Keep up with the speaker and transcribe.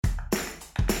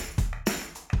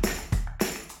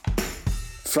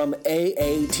From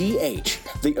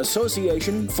AATH, the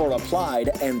Association for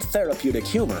Applied and Therapeutic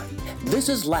Humor, this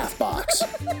is Laughbox,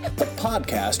 the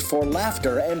podcast for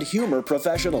laughter and humor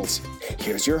professionals.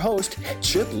 Here's your host,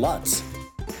 Chip Lutz.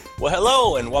 Well,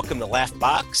 hello, and welcome to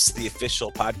Laughbox, the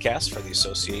official podcast for the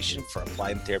Association for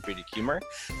Applied and Therapeutic Humor.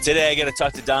 Today, I got to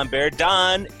talk to Don Baird.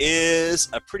 Don is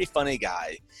a pretty funny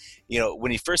guy. You know,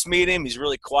 when you first meet him, he's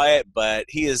really quiet, but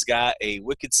he has got a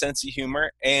wicked sense of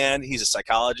humor, and he's a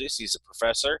psychologist, he's a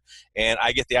professor, and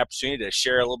I get the opportunity to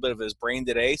share a little bit of his brain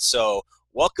today. So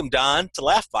welcome, Don, to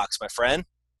Laughbox, my friend.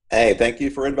 Hey, thank you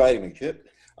for inviting me, Chip.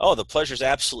 Oh, the pleasure's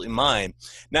absolutely mine.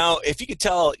 Now, if you could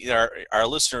tell our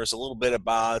listeners a little bit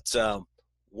about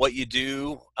what you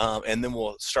do, and then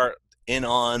we'll start in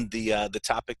on the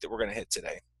topic that we're going to hit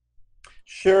today.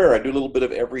 Sure, I do a little bit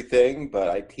of everything, but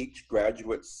I teach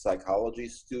graduate psychology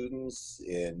students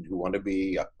who want to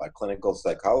be clinical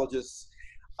psychologists.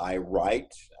 I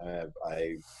write,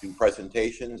 I do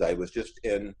presentations. I was just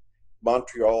in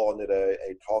Montreal and did a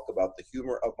talk about the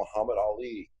humor of Muhammad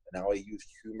Ali, and how he used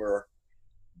humor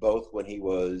both when he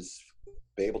was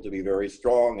able to be very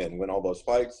strong and win all those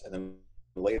fights, and then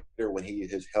later when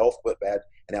his health went bad,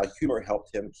 and how humor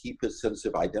helped him keep his sense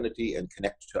of identity and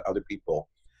connect to other people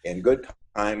in good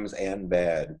times and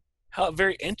bad. How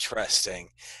very interesting,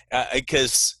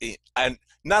 because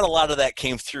not a lot of that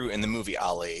came through in the movie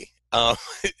Ali. I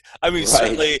mean,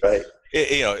 certainly, right.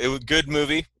 It was a good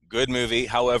movie.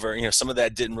 However, some of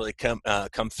that didn't really come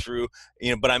through.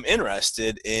 But I'm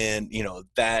interested in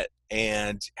that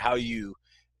and how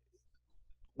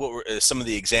what were some of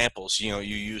the examples you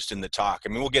used in the talk. I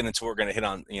mean, we'll get into what we're going to hit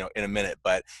on in a minute,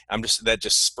 but that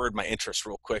just spurred my interest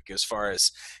real quick as far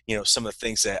as some of the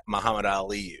things that Muhammad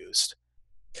Ali used.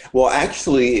 Well,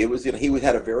 actually, it was he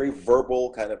had a very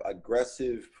verbal, kind of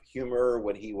aggressive humor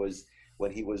when he was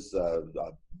a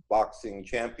boxing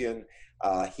champion.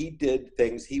 He did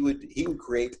things. He would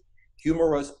create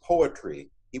humorous poetry.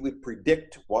 He would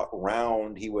predict what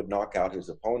round he would knock out his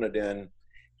opponent in.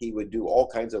 He would do all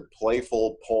kinds of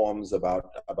playful poems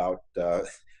about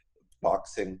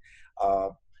boxing.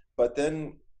 But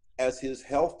then as his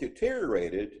health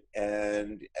deteriorated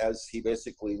and as he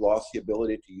basically lost the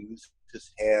ability to use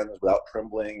his hands without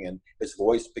trembling and his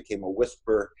voice became a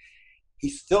whisper, he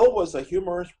still was a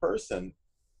humorous person.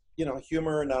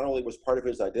 Humor not only was part of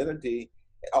his identity,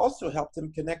 it also helped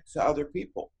him connect to other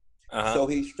people. Uh-huh. So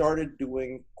he started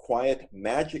doing quiet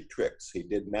magic tricks. He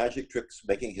did magic tricks,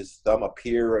 making his thumb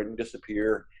appear and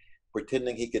disappear,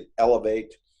 pretending he could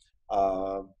elevate.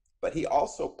 But he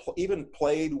also even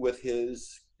played with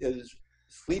his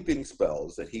sleeping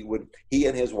spells. That he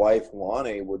and his wife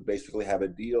Lonnie would basically have a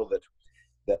deal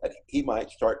that he might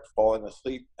start falling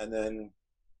asleep, and then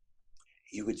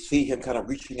you would see him kind of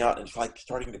reaching out and like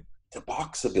starting to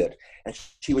box a bit. And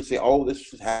she would say, "Oh,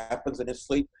 this happens in his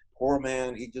sleep. Poor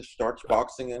man, he just starts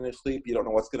boxing in his sleep. You don't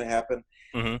know what's going to happen."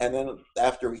 Mm-hmm. And then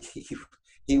after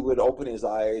he would open his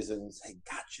eyes and say,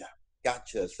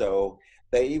 "Gotcha." So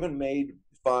they even made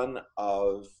fun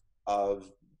of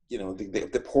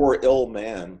the poor ill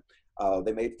man.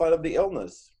 They made fun of the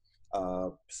illness.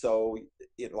 So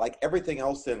like everything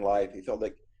else in life, he felt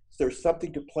like there's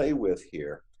something to play with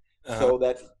here. Uh-huh. So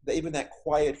that even that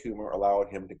quiet humor allowed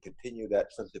him to continue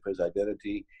that sense of his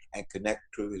identity and connect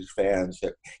to his fans.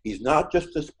 That he's not just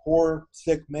this poor,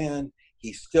 sick man.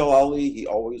 He's still Ali. He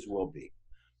always will be.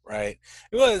 Right.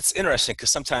 Well, it's interesting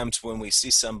because sometimes when we see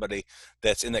somebody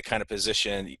that's in that kind of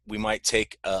position, we might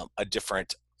take a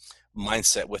different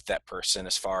mindset with that person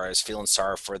as far as feeling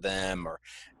sorry for them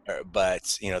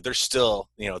but there's still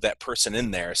that person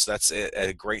in there, so that's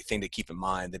a great thing to keep in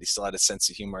mind, that he still had a sense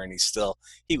of humor and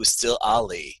he was still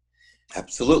Ali.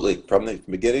 Absolutely, from the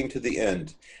beginning to the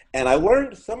end. And I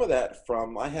learned some of that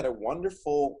I had a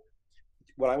wonderful,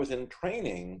 when I was in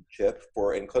training, Chip,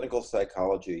 in clinical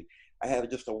psychology, I had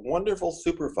just a wonderful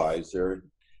supervisor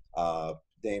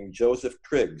named Joseph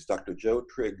Triggs, Dr. Joe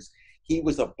Triggs. He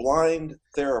was a blind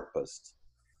therapist.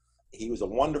 He was a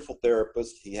wonderful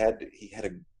therapist. He had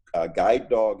a guide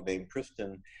dog named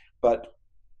Tristan, but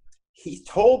he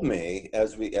told me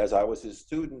as I was his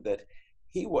student that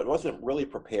he wasn't really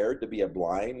prepared to be a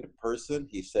blind person.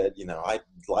 He said,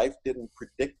 life didn't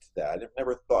predict that. I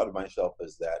never thought of myself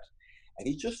as that, and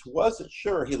he just wasn't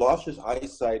sure. He lost his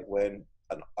eyesight when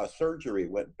a surgery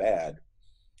went bad.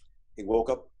 He woke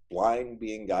up blind,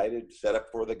 being guided, set up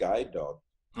for the guide dog.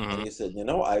 Mm-hmm. And he said,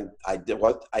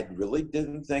 I really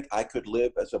didn't think I could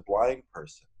live as a blind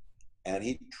person. And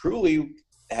he truly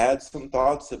had some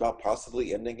thoughts about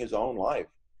possibly ending his own life.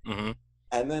 Mm-hmm.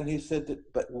 And then he said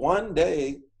but one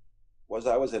day,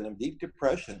 I was in a deep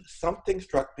depression, something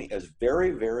struck me as very,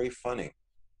 very funny.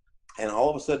 And all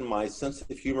of a sudden, my sense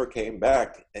of humor came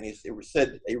back. And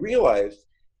he realized,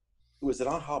 it was an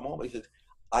aha moment. He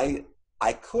said,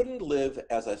 I couldn't live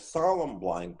as a solemn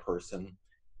blind person,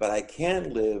 but I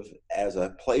can live as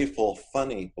a playful,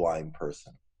 funny blind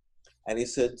person. And he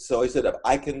said, if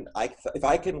I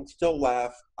can still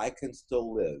laugh, I can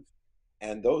still live.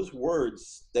 And those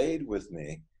words stayed with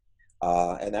me.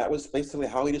 And that was basically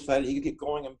how he decided he could get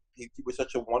going. And he was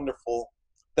such a wonderful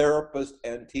therapist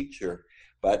and teacher.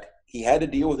 But he had to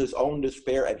deal with his own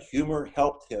despair, and humor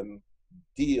helped him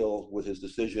deal with his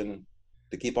decision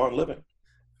to keep on living.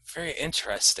 Very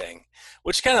interesting,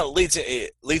 which kind of leads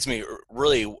me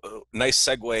really nice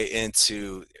segue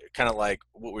into kind of like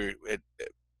what we're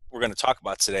going to talk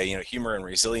about today, humor and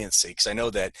resiliency, because I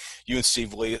know that you and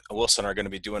Steve Wilson are going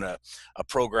to be doing a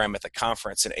program at the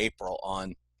conference in April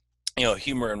on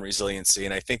humor and resiliency.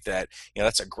 And I think that,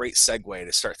 that's a great segue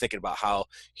to start thinking about how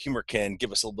humor can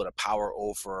give us a little bit of power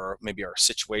over maybe our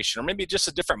situation, or maybe just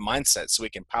a different mindset so we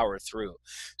can power through.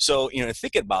 So,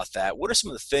 thinking about that, what are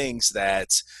some of the things that,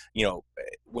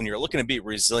 when you're looking to be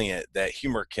resilient, that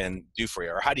humor can do for you,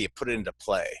 or how do you put it into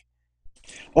play?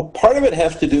 Well, part of it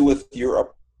has to do with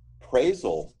your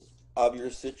appraisal of your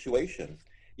situation.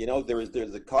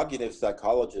 There's a cognitive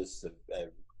psychologist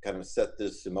that kind of set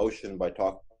this in motion by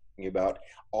talking about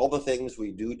all the things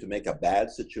we do to make a bad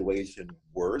situation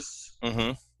worse.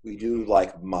 Mm-hmm. We do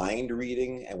like mind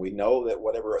reading, and we know that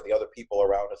whatever the other people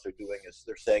around us are doing is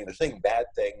they're saying bad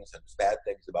things, and bad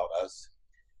things about us.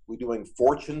 We're doing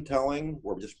fortune telling.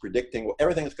 We're just predicting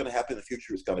everything that's going to happen in the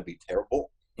future is going to be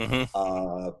terrible. Mm-hmm.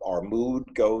 Our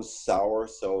mood goes sour.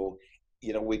 So,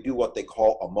 we do what they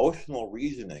call emotional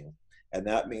reasoning, and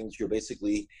that means you're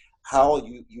basically how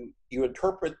you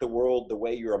interpret the world the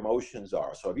way your emotions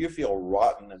are. So if you feel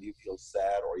rotten, if you feel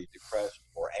sad, or you're depressed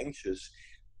or anxious,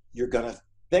 you're going to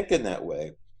think in that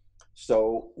way.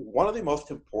 So one of the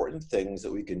most important things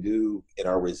that we can do in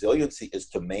our resiliency is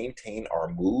to maintain our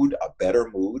mood, a better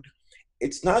mood.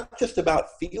 It's not just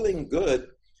about feeling good,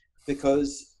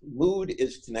 because mood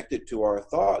is connected to our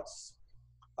thoughts.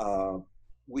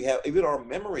 We have, even our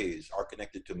memories are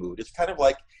connected to mood. It's kind of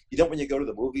like, when you go to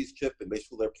the movies, Chip, and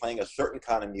basically they're playing a certain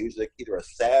kind of music, either a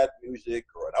sad music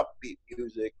or an upbeat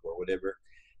music or whatever,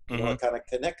 Mm-hmm. It kind of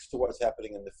connects to what's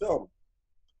happening in the film.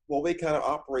 Well, we kind of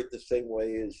operate the same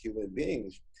way as human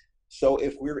beings. So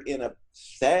if we're in a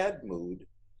sad mood,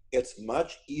 it's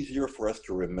much easier for us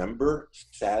to remember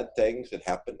sad things that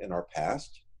happened in our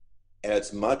past, and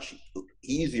it's much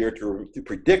easier to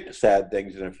predict sad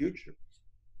things in the future.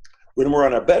 When we're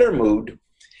in a better mood,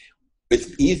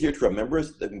 it's easier to remember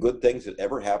the good things that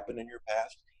ever happened in your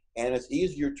past, and it's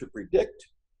easier to predict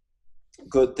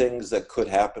good things that could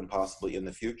happen possibly in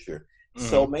the future. Mm-hmm.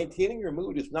 So maintaining your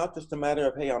mood is not just a matter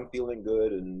of, hey, I'm feeling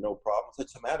good and no problems.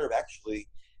 It's a matter of actually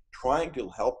trying to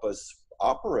help us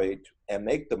operate and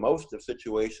make the most of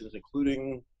situations,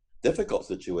 including difficult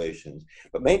situations.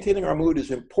 But maintaining our mood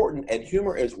is important, and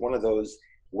humor is one of those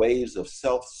ways of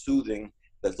self-soothing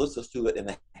that lets us do it in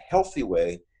a healthy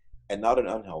way and not an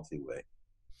unhealthy way.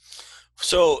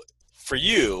 So for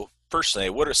you personally,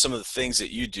 what are some of the things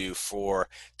that you do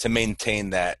to maintain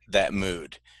that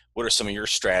mood? What are some of your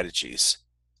strategies?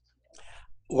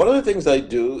 One of the things I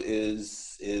do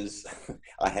is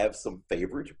I have some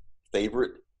favorite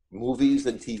movies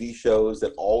and TV shows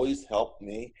that always help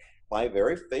me. My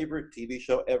very favorite TV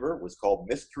show ever was called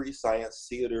Mystery Science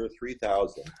Theater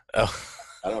 3000. Oh.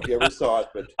 I don't know if you ever saw it,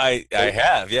 but I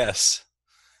have, yes.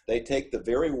 They take the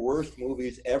very worst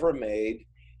movies ever made,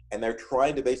 and they're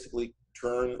trying to basically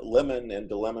turn lemon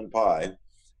into lemon pie.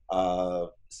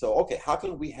 Okay, how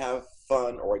can we have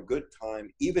fun or a good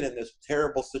time even in this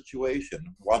terrible situation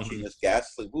watching mm-hmm. this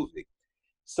ghastly movie?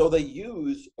 So they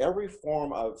use every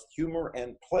form of humor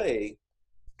and play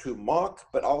to mock,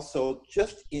 but also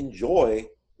just enjoy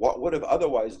what would have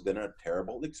otherwise been a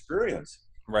terrible experience.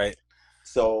 Right.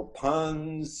 So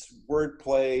puns,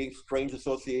 wordplay, strange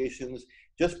associations,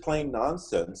 just plain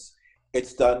nonsense.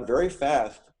 It's done very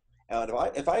fast. And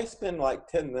if I spend like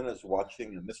 10 minutes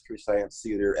watching a Mystery Science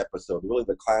Theater episode, really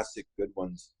the classic good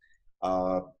ones,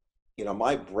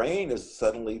 my brain is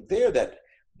suddenly there.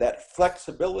 That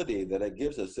flexibility that it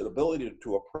gives us, the ability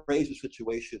to appraise a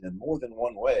situation in more than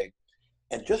one way,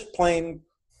 and just plain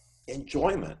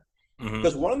enjoyment. Mm-hmm.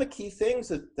 Because one of the key things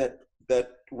that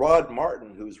Rod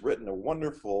Martin, who's written a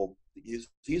wonderful, he's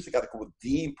got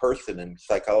the person in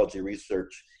psychology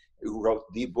research who wrote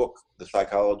the book, The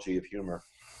Psychology of Humor.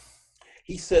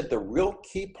 He said the real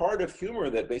key part of humor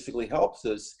that basically helps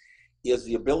us is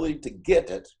the ability to get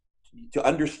it, to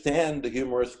understand the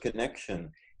humorous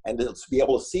connection, and to be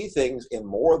able to see things in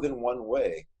more than one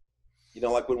way.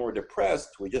 like when we're depressed,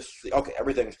 we just see, okay,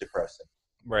 everything's depressing.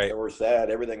 Right. When we're sad,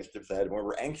 everything's sad. When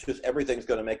we're anxious, everything's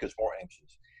going to make us more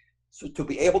anxious. So to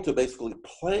be able to basically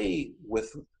play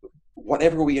with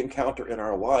whatever we encounter in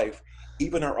our life,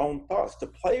 even our own thoughts, to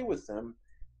play with them,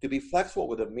 to be flexible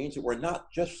with them, means that we're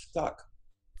not just stuck.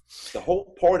 The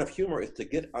whole point of humor is to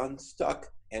get unstuck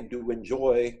and to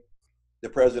enjoy the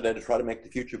present and to try to make the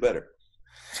future better.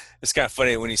 It's kind of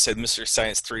funny when you said Mystery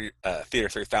Science Theater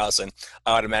 3000,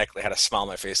 I automatically had a smile on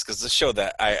my face because it's a show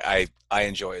that I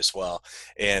enjoy as well.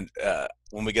 And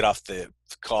when we get off the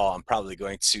call, I'm probably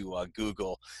going to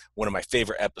Google one of my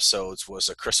favorite episodes was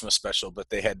a Christmas special, but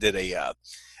they did a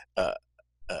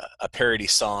parody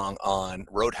song on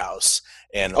Roadhouse,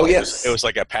 and it was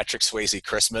like a Patrick Swayze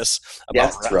Christmas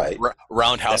about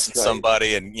roundhousing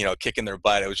somebody and kicking their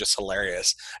butt. It was just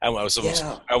hilarious. I was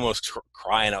almost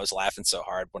crying. I was laughing so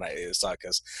hard when I saw it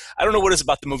because I don't know what it is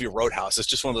about the movie Roadhouse. It's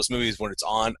just one of those movies when it's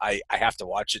on, I have to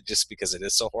watch it just because it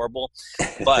is so horrible.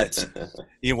 But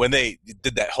when they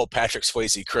did that whole Patrick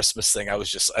Swayze Christmas thing, I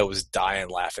was dying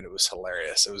laughing. It was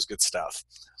hilarious. It was good stuff.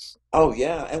 Oh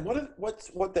yeah, and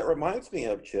what that reminds me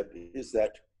of, Chip, is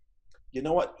that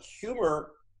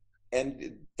humor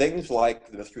and things like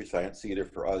the Mystery Science Theater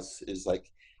for us is like,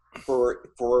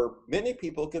 for many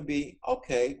people can be,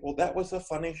 okay, well, that was a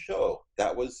funny show,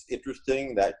 that was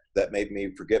interesting, that made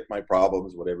me forget my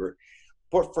problems, whatever.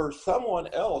 But for someone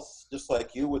else, just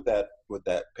like you with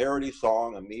that parody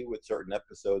song and me with certain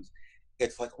episodes,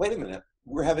 it's like, wait a minute,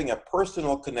 we're having a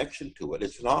personal connection to it.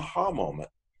 It's an aha moment.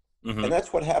 Mm-hmm. And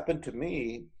that's what happened to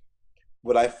me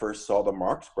when I first saw the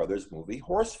Marx Brothers movie,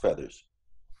 Horse Feathers.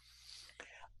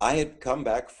 I had come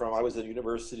back I was at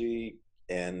university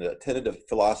and attended a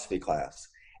philosophy class,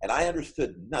 and I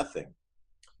understood nothing.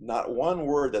 Not one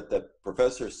word that the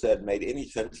professor said made any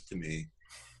sense to me.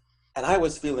 And I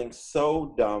was feeling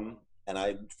so dumb, and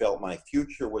I felt my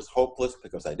future was hopeless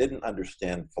because I didn't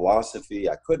understand philosophy.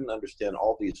 I couldn't understand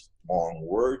all these long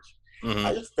words. Mm-hmm.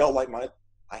 I just felt like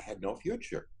I had no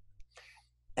future.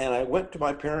 And I went to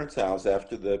my parents' house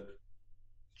after the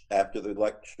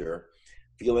lecture,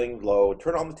 feeling low,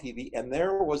 turned on the TV, and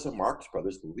there was a Marx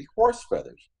Brothers movie, Horse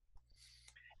Feathers.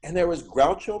 And there was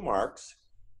Groucho Marx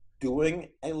doing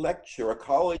a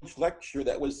college lecture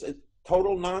that was a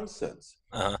total nonsense.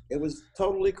 Uh-huh. It was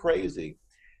totally crazy.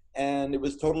 And it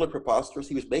was totally preposterous.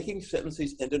 He was making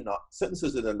sentences into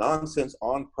nonsense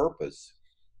on purpose.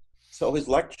 So his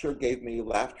lecture gave me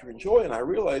laughter and joy, and I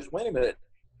realized, wait a minute,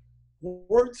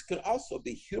 words could also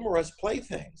be humorous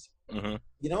playthings. Mm-hmm.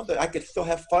 That I could still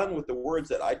have fun with the words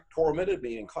that tormented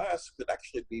me in class could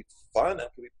actually be fun and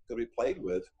could be played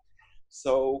with.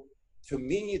 So to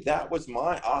me, that was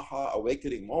my aha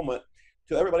awakening moment.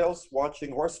 To everybody else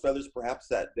watching Horse Feathers perhaps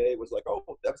that day was like, oh,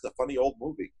 that's a funny old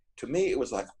movie. To me, it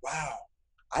was like, wow,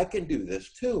 I can do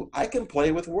this too. I can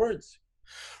play with words.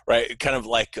 Right, kind of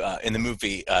like in the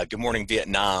movie Good Morning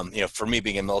Vietnam. For me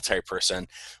being a military person,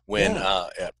 when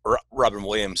Robin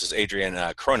Williams is Adrian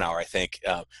Cronauer, I think,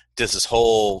 does this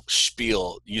whole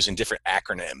spiel using different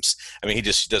acronyms. I mean, he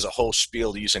just does a whole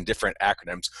spiel using different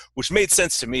acronyms, which made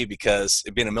sense to me because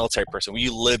being a military person,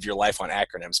 you live your life on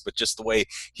acronyms. But just the way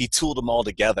he tooled them all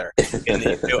together, and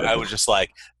I was just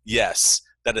like, yes,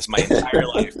 that is my entire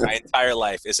life. My entire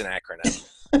life is an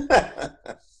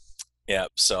acronym. Yeah,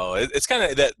 so it's kind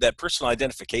of that personal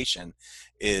identification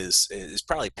is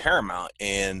probably paramount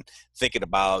in thinking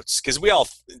about, because we all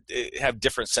have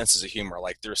different senses of humor.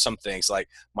 Like there's some things like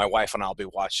my wife and I'll be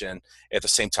watching at the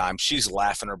same time. She's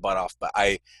laughing her butt off, but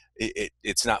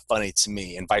it's not funny to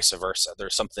me, and vice versa.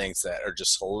 There's some things that are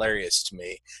just hilarious to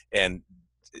me and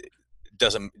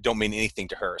don't mean anything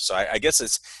to her. So I guess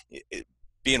it's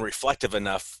being reflective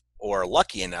enough, or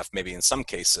lucky enough, maybe in some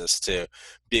cases, to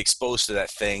be exposed to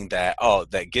that thing that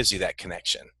gives you that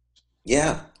connection.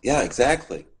 Yeah,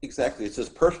 exactly. It's as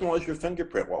personal as your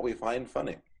fingerprint, what we find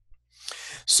funny.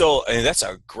 So, and that's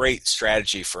a great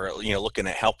strategy for, looking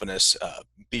at helping us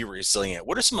be resilient.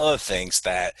 What are some other things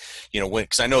that,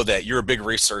 because I know that you're a big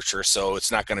researcher, so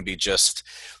it's not going to be just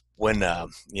when,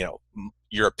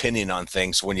 your opinion on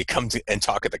things when you come and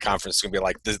talk at the conference. It's going to be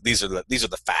like, these are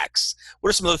the facts. What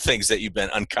are some other things that you've been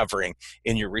uncovering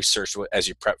in your research as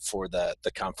you prep for the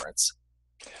conference?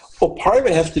 Well, part of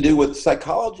it has to do with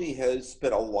psychology has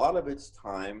spent a lot of its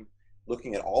time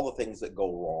looking at all the things that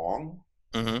go wrong,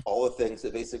 mm-hmm. all the things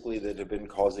that have been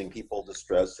causing people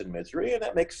distress and misery, and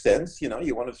that makes sense. You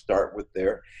want to start with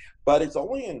there, but it's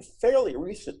only in fairly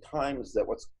recent times that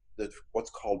what's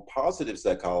called positive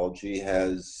psychology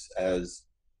has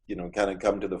kind of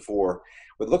come to the fore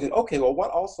with looking, okay, well, what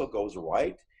also goes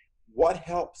right? What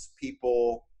helps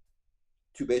people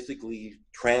to basically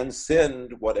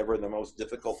transcend whatever the most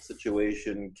difficult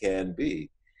situation can be.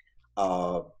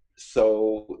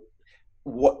 So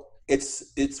what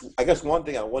it's I guess one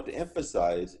thing I want to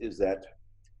emphasize is that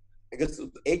I guess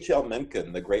H.L.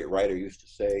 Mencken, the great writer, used to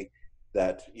say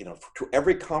that, to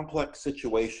every complex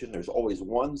situation, there's always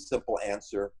one simple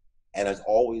answer, and it's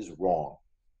always wrong.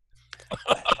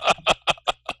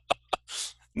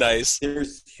 Nice.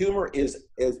 Humor is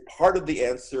part of the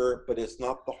answer, but it's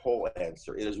not the whole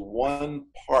answer. It is one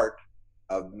part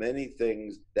of many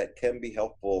things that can be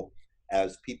helpful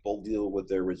as people deal with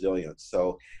their resilience.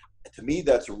 So to me,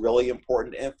 that's really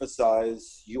important to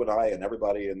emphasize. You and I and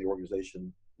everybody in the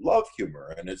organization love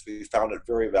humor, and we found it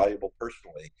very valuable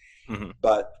personally. Mm-hmm.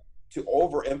 But to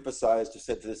overemphasize, to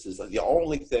say this is the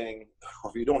only thing, or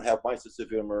if you don't have my sense of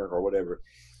humor or whatever,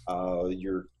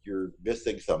 you're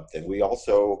missing something. We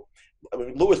also,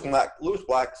 Lewis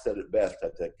Black said it best, I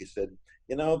think. He said,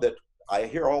 that I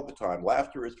hear all the time,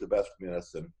 laughter is the best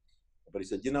medicine. But he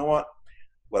said, you know what?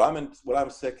 When I'm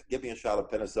sick, give me a shot of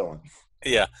penicillin.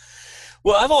 Yeah.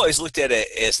 Well, I've always looked at it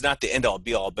as not the end all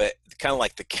be all, but kind of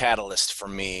like the catalyst for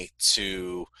me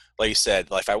to, like you said,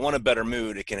 like if I want a better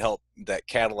mood, it can help that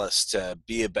catalyst to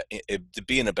be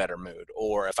in a better mood.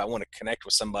 Or if I want to connect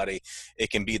with somebody, it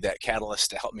can be that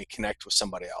catalyst to help me connect with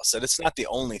somebody else. And it's not the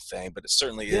only thing, but it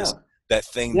certainly is that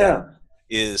thing that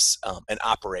is an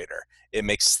operator. It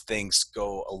makes things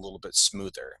go a little bit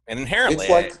smoother. And inherently,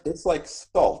 it's like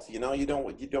salt. You don't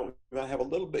want to have a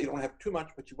little bit. You don't have too much,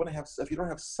 but you want to have. If you don't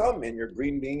have some in your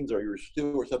green beans or your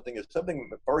stew or something, if something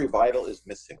very vital is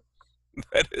missing.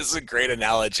 That is a great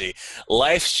analogy.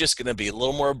 Life's just going to be a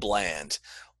little more bland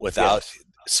without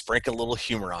sprinkling a little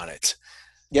humor on it.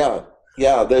 Yeah.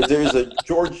 There's a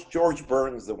George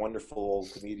Burns, the wonderful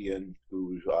comedian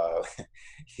who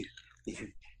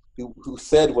who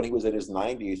said when he was in his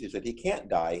 90s, he said he can't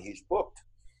die, he's booked.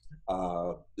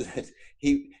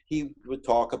 He would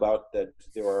talk about that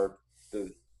there are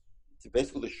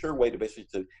basically the sure way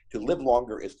to live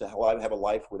longer is to have a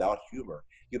life without humor.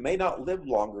 You may not live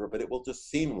longer, but it will just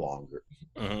seem longer.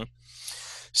 Mm-hmm.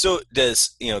 So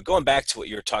does, going back to what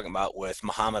you were talking about with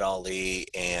Muhammad Ali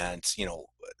and,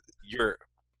 your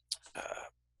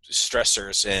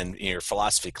stressors in your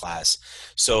philosophy class.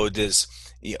 So does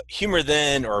humor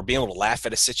then, or being able to laugh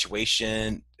at a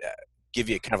situation, give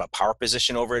you kind of a power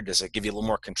position over it? Does it give you a little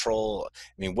more control?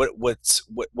 I mean,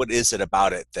 what is it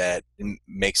about it that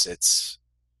makes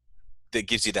that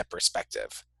gives you that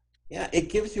perspective? Yeah, it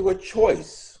gives you a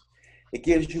choice. It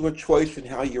gives you a choice in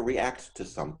how you react to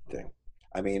something.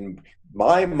 I mean,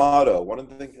 my motto, one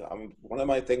of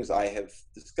my things I have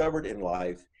discovered in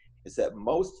life is that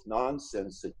most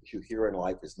nonsense that you hear in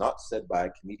life is not said by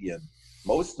a comedian.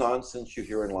 Most nonsense you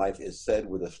hear in life is said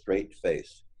with a straight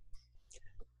face.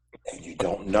 And you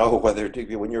don't know whether to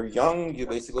be, when you're young, you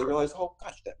basically realize, oh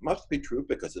gosh, that must be true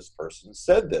because this person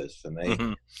said this. And they,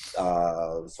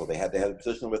 so they had a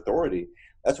position of authority.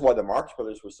 That's why the Marx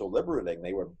Brothers were so liberating.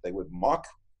 They would mock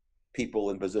people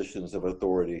in positions of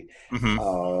authority.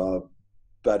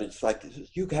 But it's like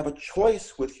you have a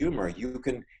choice with humor. You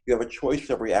have a choice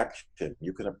of reaction.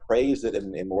 You can appraise it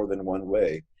in more than one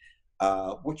way,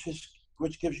 which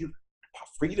gives you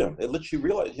freedom. It lets you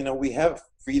realize, we have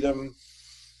freedom,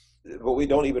 but we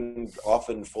don't even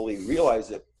often fully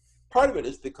realize it. Part of it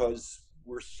is because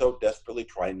we're so desperately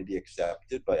trying to be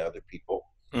accepted by other people.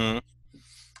 Mm-hmm.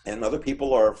 And other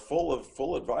people are full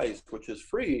of advice, which is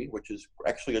free,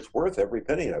 it's worth every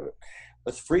penny of it.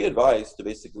 It's free advice to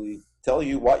basically tell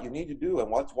you what you need to do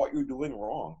and what you're doing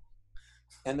wrong.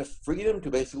 And the freedom to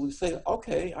basically say,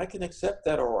 okay, I can accept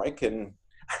that, or I can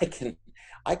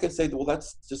say, well,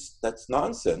 that's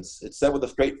nonsense. It's said with a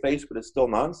straight face, but it's still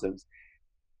nonsense.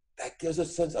 That gives a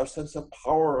sense of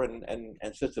power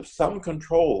and sense of some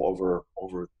control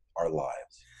over our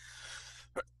lives.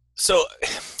 So,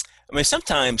 I mean,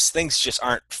 sometimes things just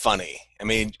aren't funny. I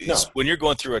mean, when you're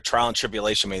going through a trial and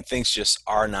tribulation, things just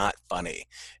are not funny.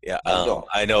 Yeah,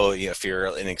 I know if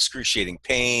you're in excruciating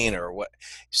pain or what.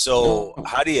 So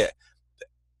how do you,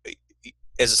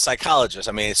 as a psychologist,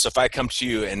 so if I come to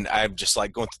you and I'm just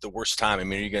like going through the worst time,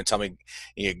 are you going to tell me,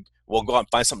 we'll go out and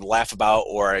find something to laugh about,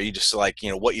 or are you just like,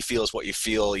 what you feel is what you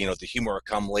feel, the humor will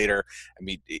come later? I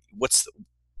mean, what's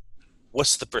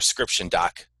the prescription,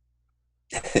 Doc?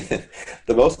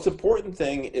 The most important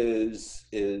thing is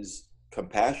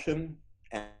compassion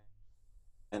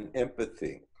and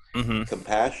empathy. Mm-hmm.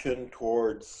 Compassion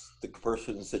towards the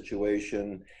person's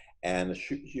situation, and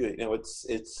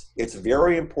it's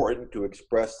very important to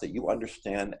express that you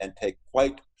understand and take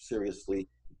quite seriously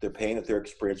the pain that they're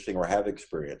experiencing or have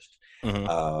experienced.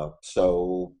 Mm-hmm.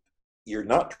 So you're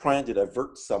not trying to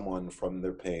divert someone from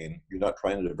their pain. You're not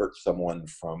trying to divert someone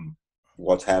from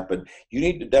what's happened. You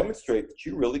need to demonstrate that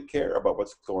you really care about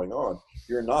what's going on.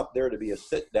 You're not there to be a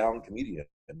sit-down comedian.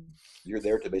 You're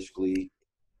there to basically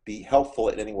be helpful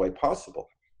in any way possible.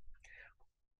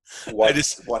 I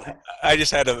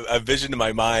just had a vision in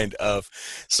my mind of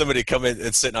somebody coming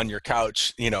and sitting on your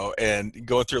couch, and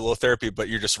going through a little therapy, but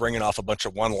you're just ringing off a bunch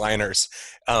of one-liners.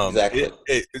 Exactly.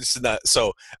 It's not,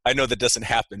 so I know that doesn't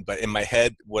happen, but in my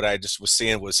head, what I just was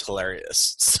seeing was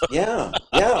hilarious. So. Yeah.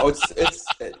 And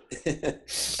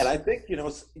I think,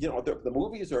 the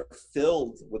movies are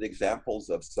filled with examples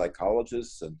of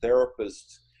psychologists and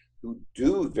therapists who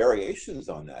do variations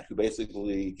on that, who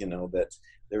basically, that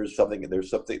there's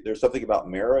something about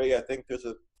Mary. I think there's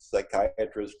a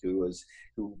psychiatrist who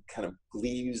kind of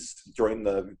leaves during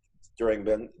the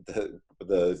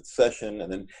session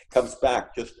and then comes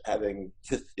back just at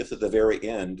the very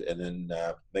end, and then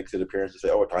makes an appearance to say,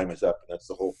 "Oh, time is up," and that's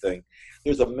the whole thing.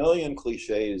 There's a million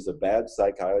cliches of bad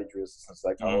psychiatrists and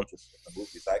psychologists in the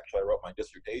movies. Actually, I wrote my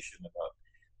dissertation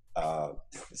about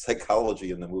psychology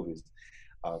in the movies.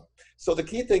 So the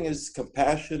key thing is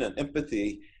compassion and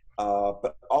empathy.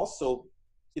 But also,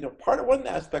 one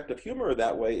aspect of humor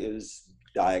that way is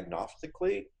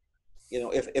diagnostically.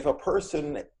 If a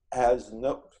person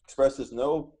expresses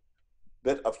no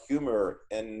bit of humor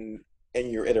in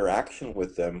your interaction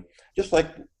with them, just like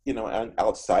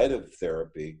outside of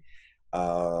therapy,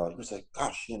 it's like,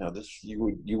 gosh, this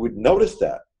you would notice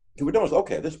that. You would notice,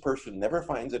 okay, this person never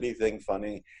finds anything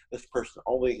funny. This person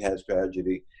only has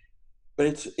tragedy. But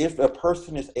it's if a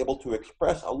person is able to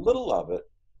express a little of it,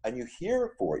 and you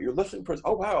hear for it, you're listening for it,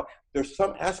 oh wow, there's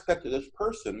some aspect of this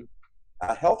person,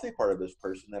 a healthy part of this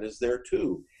person that is there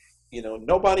too.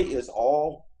 Nobody is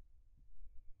all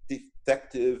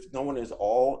defective, no one is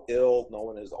all ill, no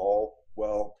one is all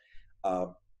well.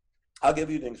 I'll give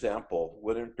you an example.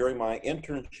 During my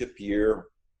internship year,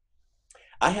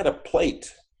 I had a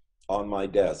plate on my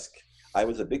desk. I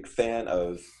was a big fan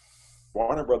of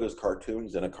Warner Brothers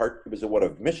cartoons, and it was one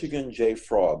of Michigan J.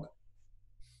 Frog.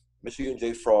 Michigan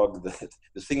J. Frog,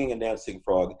 the singing and dancing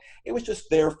frog. It was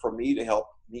just there for me to help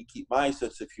me keep my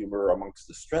sense of humor amongst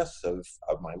the stress of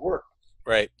my work.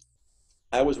 Right.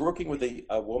 I was working with a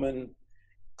woman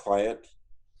client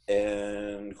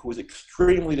and who was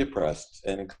extremely depressed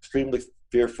and extremely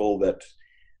fearful that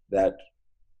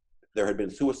there had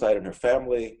been suicide in her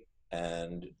family,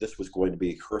 and this was going to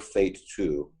be her fate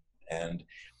too. And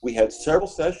we had several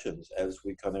sessions as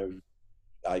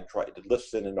I tried to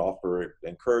listen and offer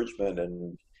encouragement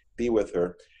and be with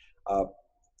her.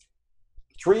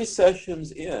 3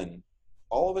 sessions in,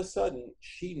 all of a sudden,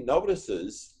 she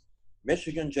notices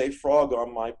Michigan J. Frog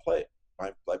on my plate,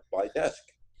 my desk.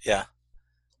 Yeah.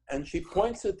 And she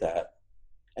points at that,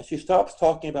 and she stops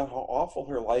talking about how awful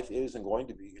her life is and going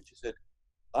to be. And she said,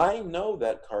 "I know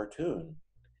that cartoon.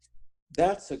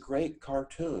 That's a great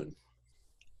cartoon."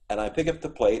 And I pick up the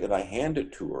plate and I hand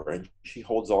it to her, and she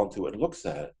holds on to it and looks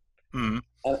at it. Mm-hmm.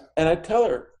 And I tell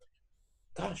her,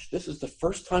 "Gosh, this is the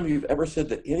first time you've ever said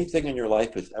that anything in your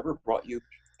life has ever brought you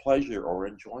pleasure or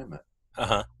enjoyment.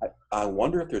 Uh-huh. I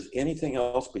wonder if there's anything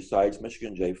else besides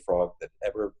Michigan J. Frog that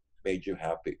ever made you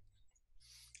happy."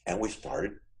 And we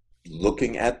started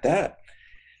looking at that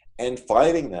and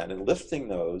finding that and listing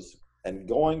those and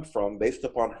going from, based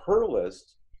upon her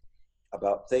list,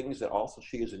 about things that also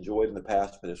she has enjoyed in the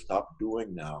past but has stopped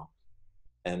doing now,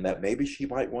 and that maybe she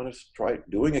might want to try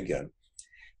doing again.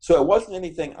 So it wasn't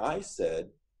anything I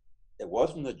said. It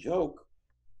wasn't a joke.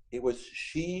 It was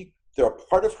there a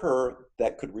part of her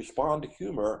that could respond to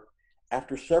humor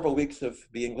after several weeks of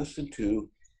being listened to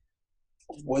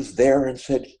was there and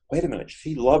said, wait a minute,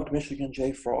 she loved Michigan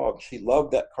J. Frog. She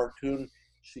loved that cartoon.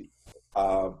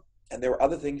 And there were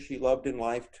other things she loved in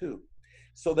life too.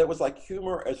 So there was like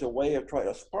humor as a way of trying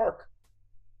to spark,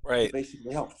 right?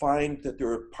 Basically help find that there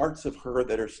are parts of her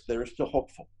that are still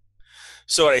hopeful.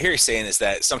 So what I hear you saying is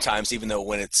that sometimes, even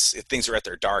though if things are at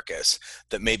their darkest,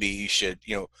 that maybe you should,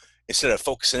 instead of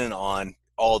focusing on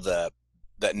all that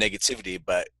negativity,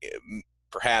 but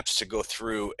perhaps to go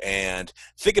through and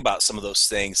think about some of those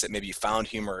things that maybe you found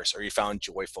humorous or you found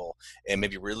joyful, and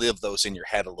maybe relive those in your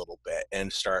head a little bit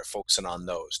and start focusing on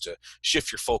those to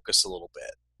shift your focus a little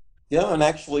bit. Yeah, and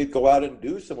actually go out and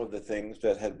do some of the things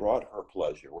that had brought her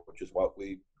pleasure, which is what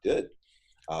we did.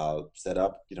 Set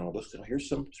up, listen, here's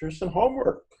some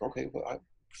homework. Okay, well, I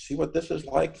see what this is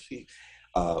like. See,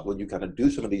 when you kind of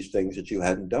do some of these things that you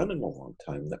hadn't done in a long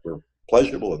time that were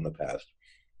pleasurable in the past.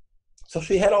 So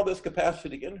she had all this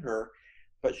capacity in her,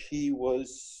 but she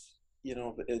was,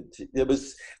 it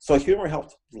was, so humor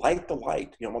helped light the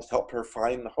light, almost helped her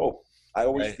find the hope. I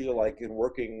always Right. feel like in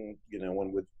working,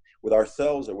 when with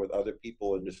ourselves or with other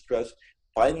people in distress,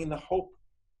 finding the hope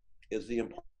is the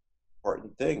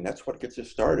important thing. That's what gets us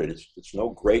started. It's no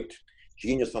great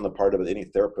genius on the part of any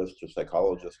therapist or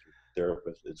psychologist or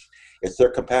therapist. It's their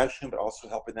compassion, but also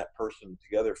helping that person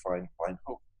together find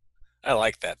hope. I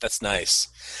like that. That's nice.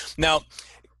 Now,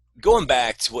 going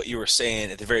back to what you were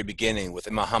saying at the very beginning with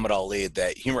Muhammad Ali,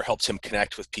 that humor helps him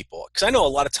connect with people. Because I know a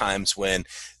lot of times when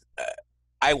uh,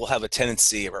 I will have a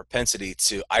tendency or propensity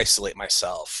to isolate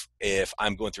myself if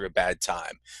I'm going through a bad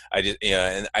time.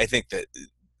 And I think that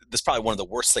that's probably one of the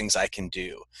worst things I can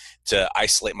do, to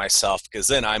isolate myself, because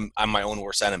then I'm my own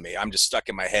worst enemy. I'm just stuck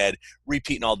in my head,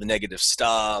 repeating all the negative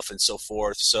stuff and so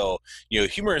forth. So,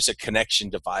 humor is a connection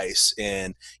device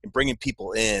in bringing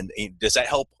people in. Does that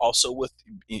help also with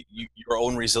your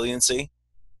own resiliency?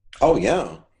 Oh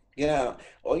yeah, yeah.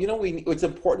 Well, it's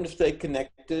important to stay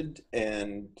connected,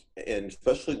 and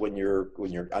especially when you're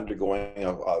undergoing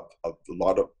a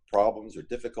lot of problems or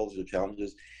difficulties or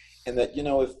challenges, and that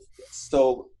if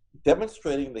so,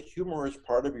 demonstrating the humorous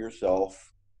part of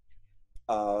yourself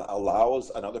allows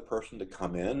another person to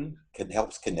come in,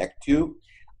 helps connect you.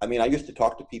 I mean, I used to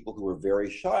talk to people who were very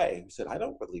shy who said, "I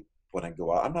don't really want to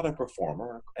go out. I'm not a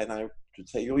performer," and I would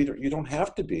say, you don't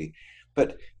have to be,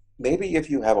 but maybe if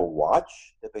you have a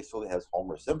watch that basically has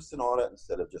Homer Simpson on it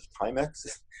instead of just Timex,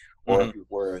 or Hmm. if you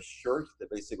wear a shirt that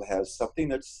basically has something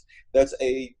that's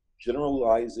a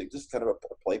generalizing, just kind of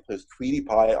a play, there's Tweety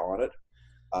Pie on it,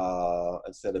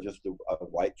 instead of just a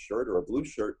white shirt or a blue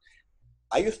shirt.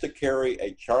 I used to carry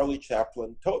a Charlie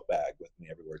Chaplin tote bag with me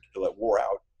everywhere until it wore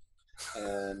out.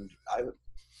 And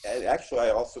I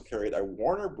also carried a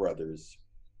Warner Brothers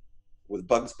with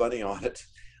Bugs Bunny on it,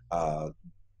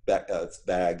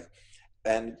 bag.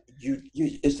 And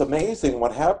it's amazing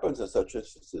what happens in such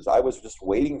instances. I was just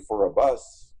waiting for a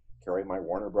bus, carrying my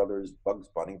Warner Brothers Bugs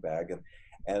Bunny bag, and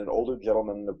an older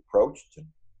gentleman approached, and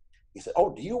he said,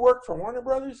 "Oh, do you work for Warner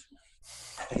Brothers?"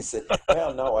 I said,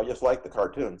 "Well, no, I just like the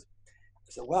cartoons." I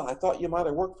said, "Well, I thought you might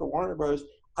have worked for Warner Brothers.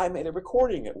 I made a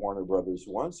recording at Warner Brothers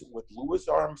once with Louis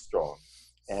Armstrong,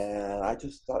 and I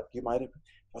just thought you might have."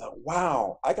 I thought,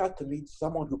 wow, I got to meet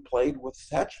someone who played with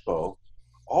Satchmo,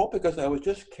 all because I was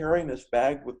just carrying this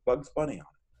bag with Bugs Bunny on it.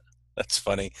 That's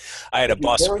funny. I had a If you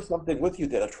boss. carry something with you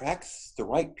that attracts the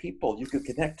right people, you can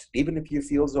connect, even if you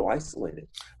feel so isolated.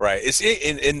 Right.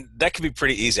 And that could be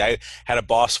pretty easy. I had a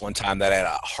boss one time that I had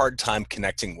a hard time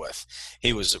connecting with.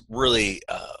 He was really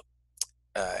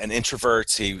an introvert.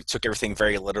 He took everything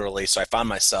very literally. So I found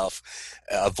myself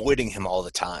avoiding him all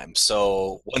the time.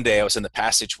 So one day I was in the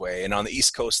passageway, and on the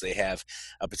East Coast, they have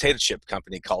a potato chip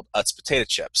company called Utz Potato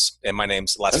Chips. And my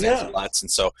name's Oh, last name's yeah. Lutz. And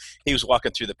so he was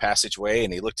walking through the passageway,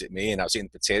 and he looked at me, and I was eating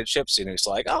potato chips, and he was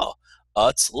like, "Oh,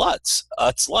 Utz Lutz,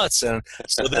 Utz Lutz." And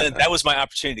so then that was my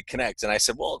opportunity to connect. And I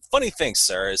said, "Well, funny thing,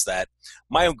 sir, is that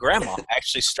my own grandma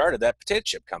actually started that potato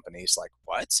chip company." He's like,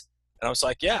 "What?" And I was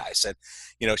like, "Yeah." I said,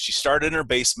 she started in her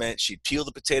basement. She'd peel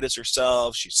the potatoes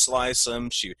herself. She'd slice them.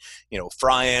 She'd,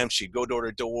 fry them. She'd go door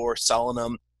to door selling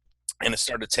them. And it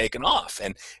started taking off.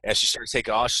 And as she started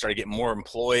taking off, she started getting more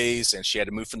employees, and she had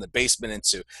to move from the basement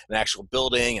into an actual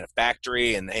building and a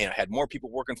factory, and had more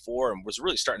people working for her, and was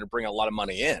really starting to bring a lot of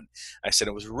money in. I said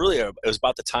it was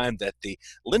about the time that the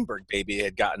Lindbergh baby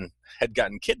had gotten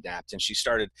kidnapped, and she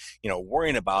started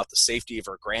worrying about the safety of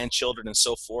her grandchildren and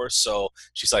so forth. So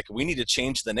she's like, "We need to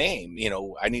change the name.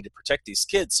 I need to protect these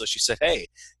kids." So she said, "Hey,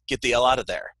 get the hell out of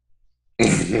there."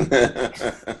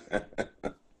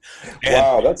 And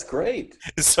Wow, that's great.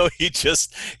 so he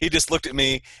just looked at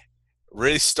me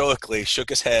really stoically, shook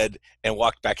his head, and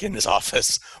walked back in his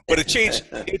office. But it changed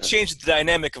the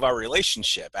dynamic of our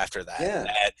relationship after that. Yeah.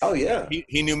 That Oh, yeah.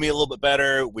 he knew me a little bit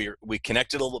better. We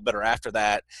connected a little bit better after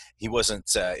that. He wasn't.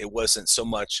 It wasn't so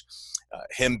much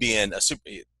him being a super,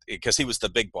 because he was the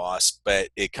big boss, but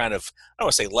it kind of, I don't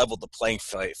want to say leveled the playing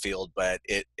field, but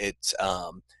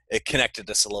it connected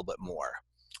us a little bit more.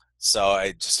 So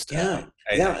I just Yeah.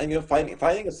 Yeah. And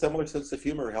finding a similar sense of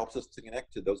humor helps us to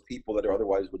connect to those people that are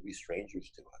otherwise would be strangers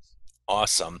to us.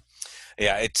 awesome.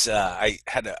 Yeah, it's. I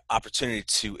had an opportunity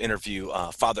to interview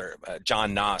Father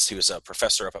John Noss. He was a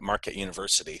professor up at Marquette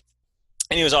University,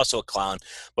 and he was also a clown.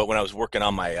 But when I was working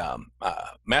on my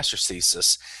master's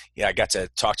thesis, yeah, I got to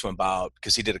talk to him about,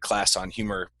 because he did a class on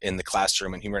humor in the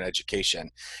classroom and humor in education,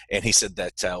 and he said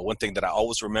that one thing that I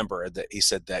always remember, that he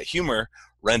said that humor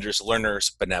renders learners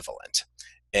benevolent,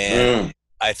 and Mm.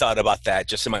 I thought about that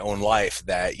just in my own life,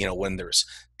 that when there's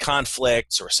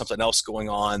conflicts or something else going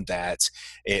on, that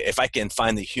if I can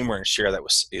find the humor and share that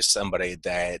with somebody,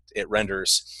 that it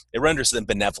renders them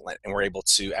benevolent, and we're able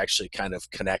to actually kind of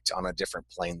connect on a different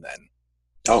plane then.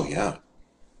 Oh, yeah.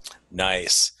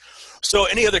 Nice. So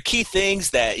any other key things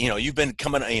that, you've been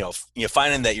coming,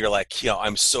 finding that you're like,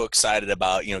 I'm so excited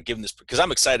about, giving this, because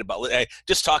I'm excited about,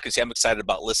 just talking to you, I'm excited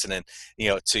about listening,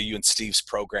 to you and Steve's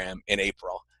program in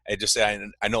April. I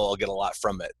know I'll get a lot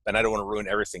from it, and I don't want to ruin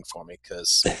everything for me,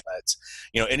 because that's,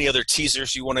 any other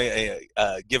teasers you want to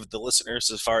give the listeners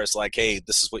as far as like, hey,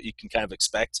 this is what you can kind of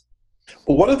expect?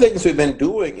 Well, one of the things we've been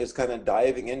doing is kind of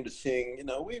diving into seeing,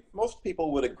 most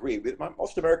people would agree.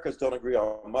 Most Americans don't agree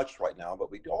on much right now, but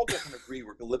we all definitely agree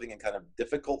we're living in kind of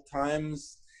difficult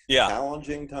times,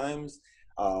 challenging times.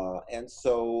 And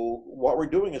so what we're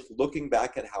doing is looking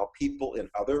back at how people in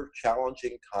other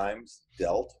challenging times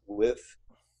dealt with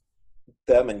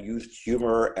them and used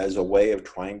humor as a way of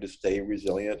trying to stay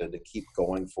resilient and to keep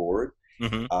going forward.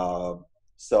 Mm-hmm.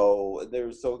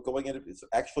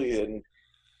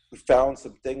 We found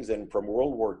some things from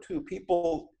World War II.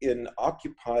 People in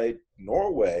occupied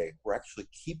Norway were actually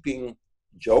keeping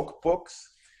joke books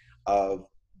of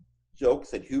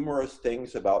jokes and humorous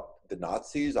things about the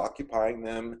Nazis occupying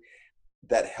them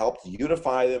that helped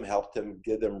unify them, helped them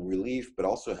give them relief, but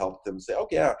also helped them say, oh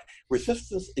yeah,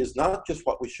 resistance is not just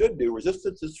what we should do,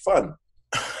 resistance is fun.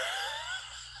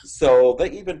 So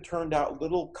they even turned out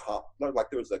little, like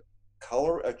there was a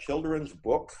children's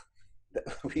book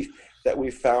that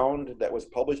we found that was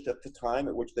published at the time,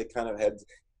 at which they kind of had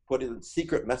put in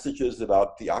secret messages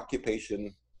about the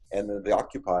occupation and the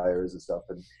occupiers and stuff.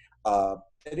 And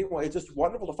anyway, it's just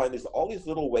wonderful to find all these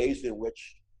little ways in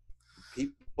which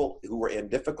people who were in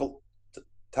difficult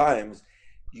times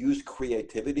use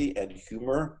creativity and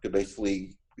humor to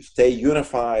basically stay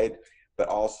unified, but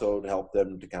also to help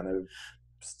them to kind of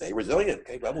stay resilient,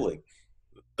 stay reveling.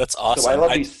 That's awesome. So I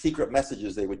love these secret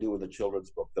messages they would do in the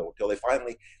children's book, though, until the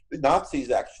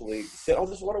Nazis actually said, oh,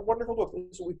 this is what a wonderful book.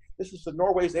 This is the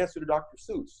Norway's answer to Dr.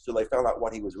 Seuss. So they found out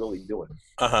what he was really doing.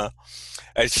 Uh-huh.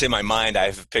 I just in my mind, I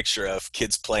have a picture of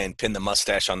kids playing Pin the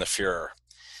Mustache on the Fuhrer.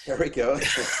 There we go.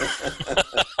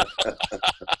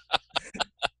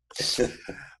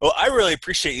 Well, I really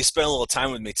appreciate you spending a little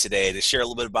time with me today to share a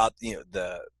little bit about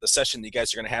the session that you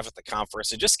guys are going to have at the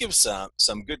conference, and just give some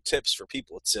good tips for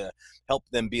people to help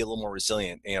them be a little more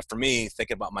resilient. For me,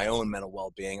 thinking about my own mental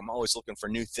well-being, I'm always looking for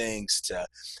new things to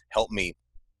help me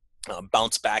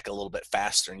bounce back a little bit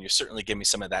faster, and you certainly give me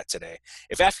some of that today.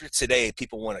 If after today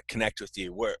people want to connect with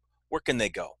you, where can they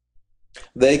go?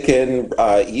 They can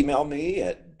email me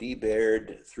at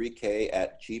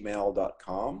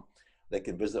dbaird3k@gmail.com. They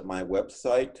can visit my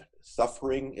website,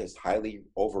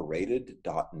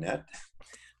 sufferingishighly-overrated.net.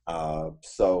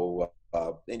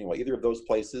 Anyway, either of those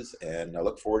places, and I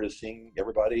look forward to seeing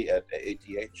everybody at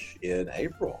AATH in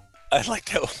April. I like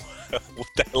that. I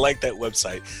like that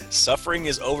website,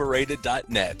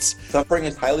 sufferingisoverrated.net.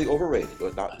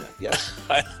 Sufferingishighly-overrated.net. Yes.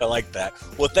 I like that.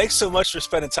 Well, thanks so much for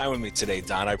spending time with me today,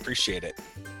 Don. I appreciate it.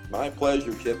 My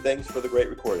pleasure, Chip. Thanks for the great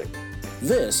recording.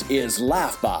 This is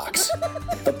Laughbox,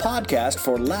 the podcast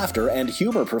for laughter and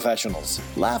humor professionals.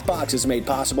 Laughbox is made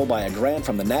possible by a grant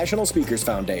from the National Speakers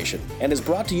Foundation and is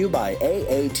brought to you by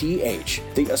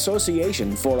AATH, the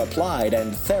Association for Applied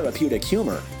and Therapeutic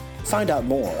Humor. Find out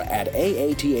more at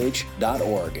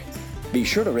aath.org. Be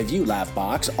sure to review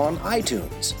Laughbox on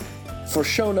iTunes. For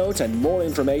show notes and more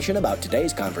information about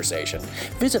today's conversation,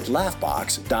 visit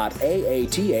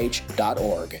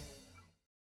laughbox.aath.org.